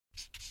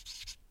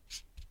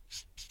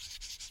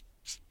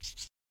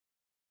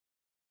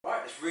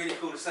really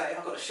cool to say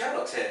I've got the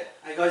Sherlocks here.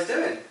 How you guys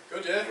doing?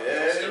 Good, yeah.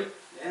 Yeah.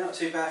 Yeah, not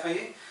too bad, thank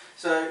you.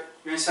 So,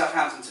 you're in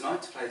Southampton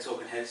tonight to play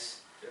Talking Heads.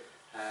 Yep.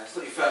 It's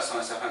not your first time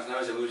in Southampton,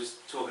 is it? We were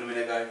just talking a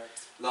minute ago.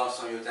 Last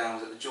time you were down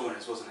was at the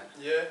Joiners, wasn't it?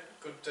 Yeah,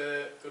 good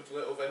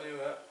little venue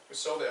that. We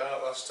sold it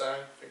out last time.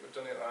 I think we've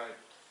done it like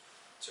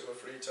 2 or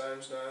 3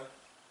 times now.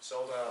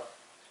 Sold out,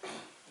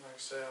 like I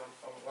say,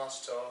 on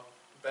last tour.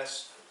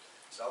 Best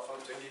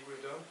Southampton gig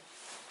we've done.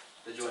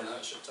 The Joiners.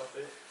 Tonight should top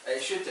it.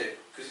 It should do,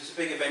 because it's a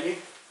bigger venue.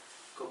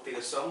 Got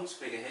bigger songs,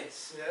 bigger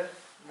hits. Yeah,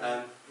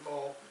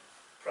 more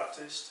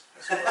practised,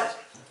 I suppose. That's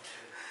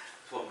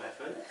what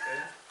method.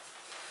 Yeah.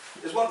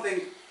 There's one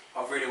thing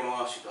I really want to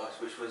ask you guys,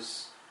 which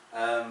was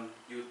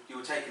you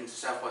were taken to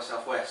South by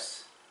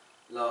Southwest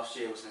last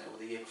year, wasn't it, or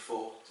the year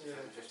before,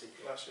 2015?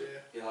 Yeah, last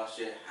year. Yeah, last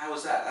year. How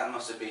was that? That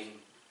must have been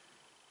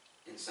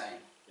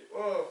insane. It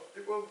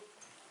was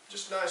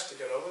just nice to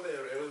get over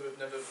there. Really,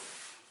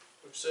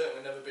 we've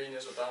certainly never been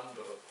as a band,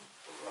 but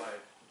like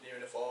near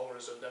enough all of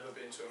us have never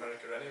been to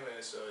America anyway,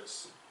 so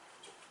it's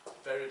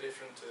very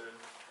different to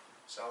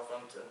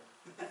Southampton.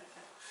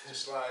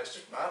 It's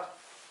just mad.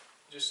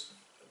 Just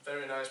a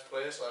very nice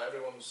place. Like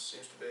everyone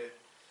seems to be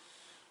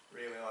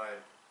really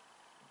like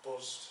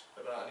buzzed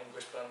about an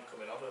English band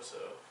coming over, so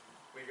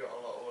we got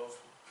a lot of love.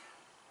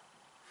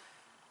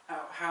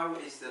 How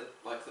is the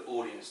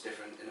audience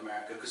different in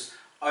America? Because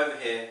over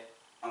here,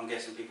 I'm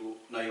guessing people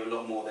know you a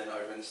lot more than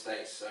over in the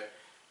States, so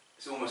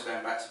it's almost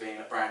going back to being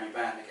a brand new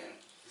band again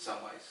in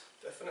some ways.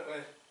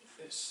 Definitely,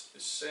 it's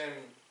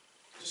same.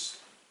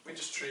 We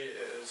just treat it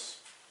as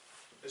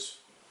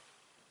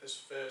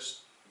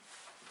first.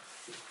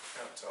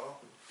 Can't tell.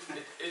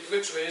 It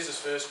literally is his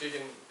first gig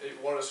it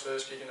was his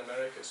first gig in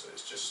America, so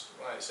it's just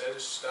like I said,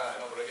 just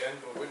starting over again.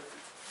 But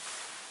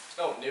it's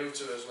not new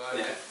to us.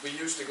 Like we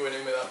used to go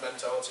in with that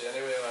mentality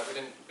anyway. Like we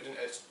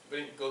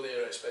didn't go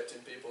there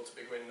expecting people to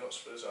be going nuts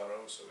for us our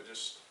own. So we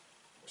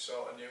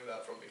sort of knew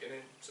that from the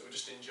beginning. So we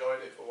just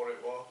enjoyed it for what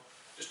it was.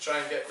 Just try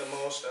and get the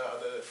most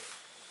out of the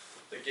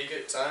gig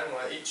at time.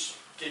 Like each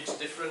gig's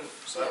different.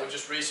 So like we've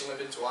just recently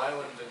been to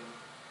Ireland, and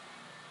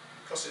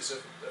because it's a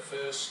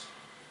first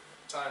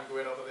time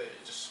going over there,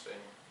 you just think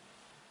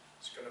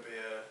it's going to be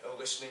a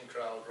listening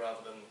crowd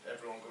rather than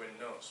everyone going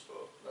nuts,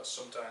 but that's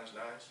sometimes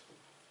nice.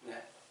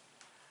 Yeah.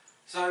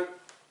 So,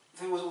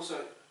 there was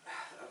also, I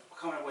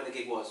can't remember where the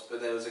gig was, but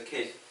there was a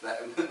kid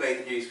that made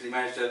the news because he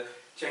managed to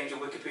change your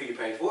Wikipedia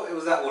page. What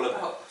was that all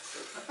about?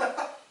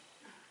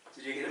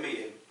 Did you get to meet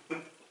him?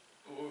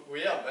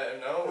 We haven't met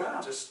him, no.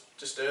 Wow. We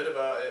just heard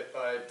about it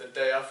by the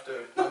day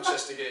after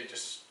Manchester gig.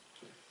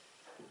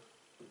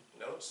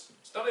 No, it's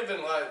not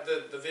even like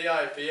the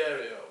VIP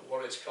area.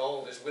 What it's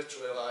called is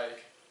literally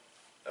like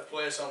a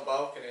place on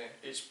balcony.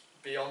 It's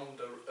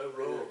beyond a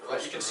road. Yeah,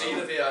 like you can see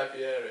the VIP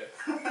area.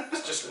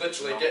 It's just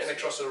literally getting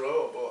across a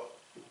road, but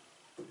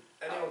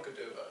anyone could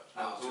do that.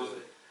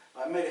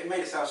 It made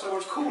it sound so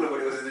much cooler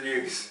when it was in the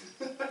news.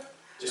 I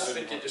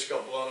think it just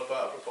got blown up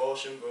out of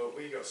proportion, but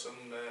we got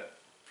some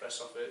press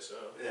off it,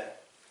 so. Yeah.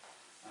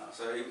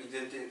 So he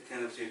did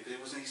kind of do,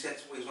 because he said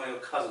he was one of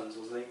your cousins,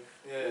 wasn't he?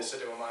 Yeah, he said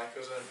he was my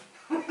cousin.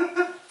 I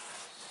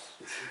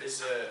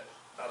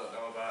don't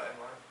know about him,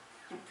 like,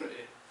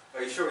 pretty.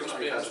 Are you sure it's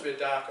not your cousin? Must be a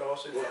dark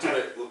horse.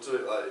 Looked a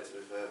bit like it, to be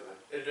fair,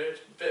 mate. It did. A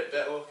bit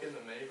better looking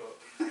than me, but.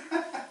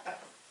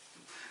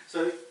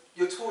 So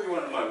your tour you're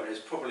on at the moment is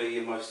probably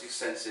your most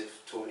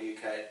extensive tour in the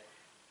UK,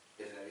 isn't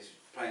it? He's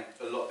playing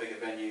a lot bigger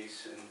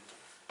venues, and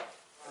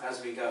how's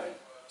it been going?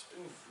 It's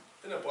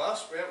been a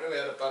blast. We haven't really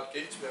had a bad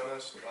gig, to be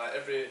honest. Like I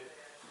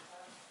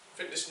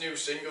think this new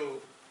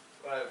single,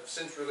 like,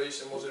 since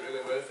releasing Was It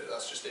Really Worth It,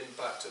 that's just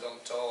impacted on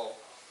tour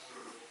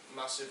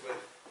massively.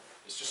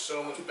 It's just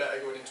so much better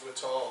going into a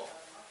tour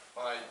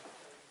by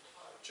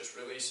just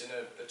releasing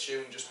a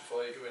tune just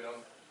before you're going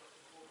on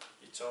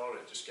your tour.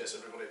 It just gets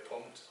everybody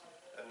pumped,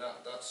 and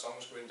that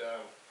song's going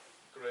down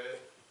great.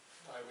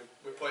 Like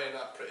we're playing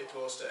that pretty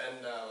close to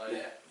end now. Like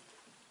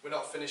we're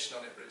not finishing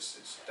on it, but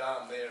it's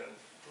down there and.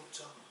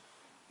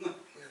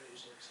 Where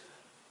is it?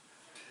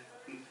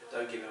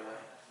 Don't give it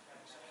away.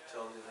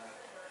 Told you that.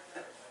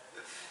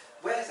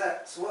 Where's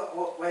that? So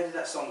where did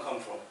that song come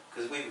from?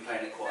 Because we've been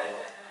playing it quite a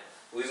lot.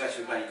 We've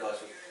actually been playing you guys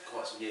for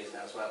quite some years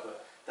now as well.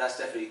 But that's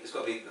definitely, it's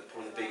got to be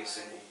probably the biggest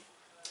single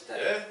today.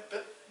 Yeah,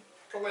 but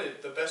probably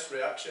the best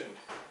reaction,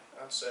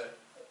 I'd say.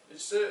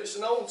 It's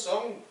an old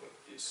song.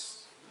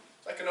 It's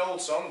like an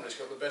old song, but it's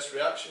got the best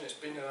reaction. It's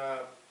been in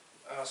our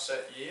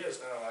set years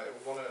now. Like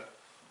it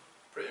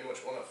pretty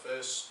much one of the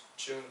first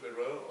tunes we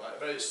wrote. Like,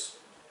 but it's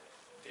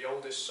the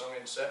oldest song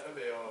in set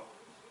maybe, or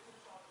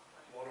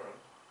one of them.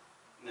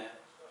 Yeah.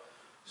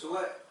 So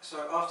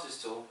after this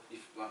tour,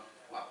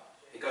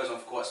 it goes on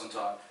for quite some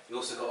time. You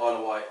also got Isle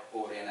of Wight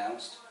already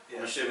announced. Yeah.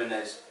 I'm assuming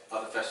there's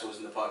other festivals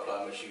in the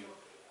pipeline which you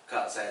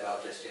can't say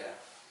about just yet.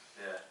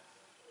 Yeah, I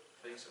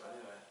think so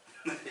anyway.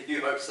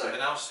 You hope so. We've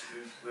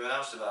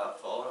announced about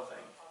 4, I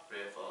think, 3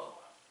 or 4.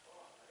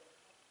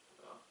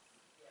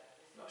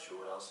 Not sure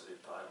what else is in the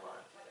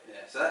pipeline.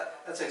 Yeah, so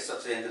that takes us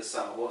up to the end of the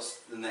summer. What's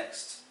the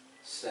next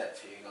step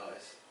for you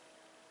guys?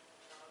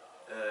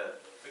 I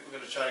think we're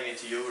going to try and get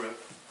to Europe.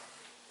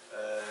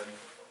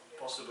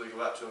 Possibly go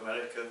back to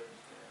America,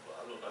 but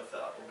I don't know if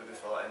that will be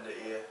before end of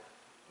the year.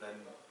 Then,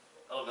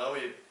 I don't know,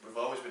 we've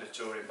always been a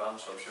touring band,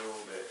 so I'm sure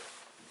we'll be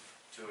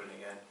touring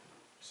again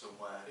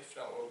somewhere. If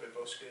not, we'll be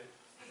busking.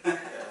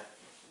 Yeah.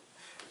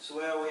 So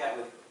where are we at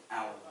with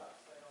album?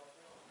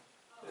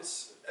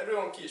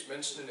 Everyone keeps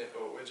mentioning it,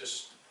 but we're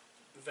just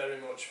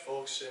very much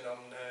focusing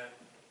on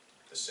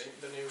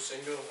the new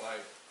single.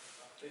 Like,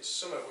 it's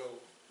something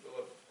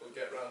we'll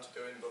get round to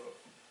doing, but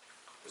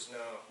there's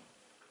no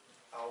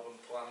album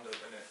planned at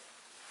the minute.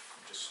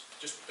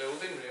 Just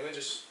building, really.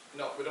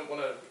 We don't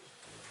want to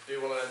do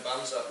one of them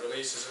bands that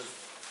releases an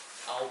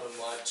album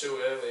like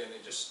too early and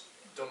it just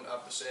doesn't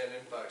have the same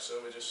impact. So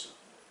we're just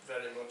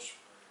very much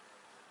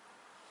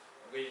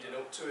leading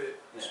up to it,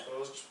 I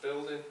suppose, just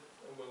building.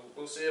 And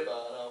we'll see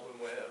about an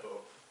album later,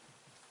 but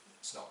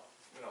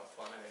we're not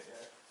planning it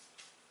yet.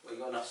 Well,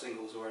 you've got enough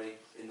singles already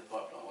in the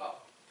pipeline.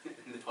 Well,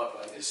 in the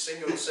pipeline. It's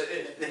Single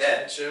City.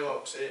 Yeah. In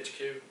Sherlocks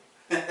HQ.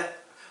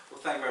 Well,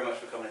 thank you very much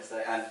for coming in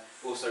today, and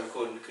also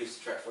recording an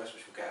acoustic track for us,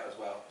 which we'll get as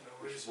well. No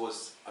Which worries.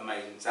 was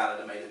amazing,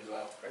 sounded amazing as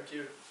well. Thank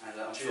you. And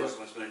I'm sure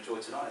everyone's going to enjoy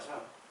tonight as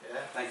well.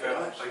 Yeah. Thank you very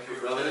much. Thank you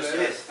for having us.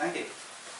 Cheers. Thank you.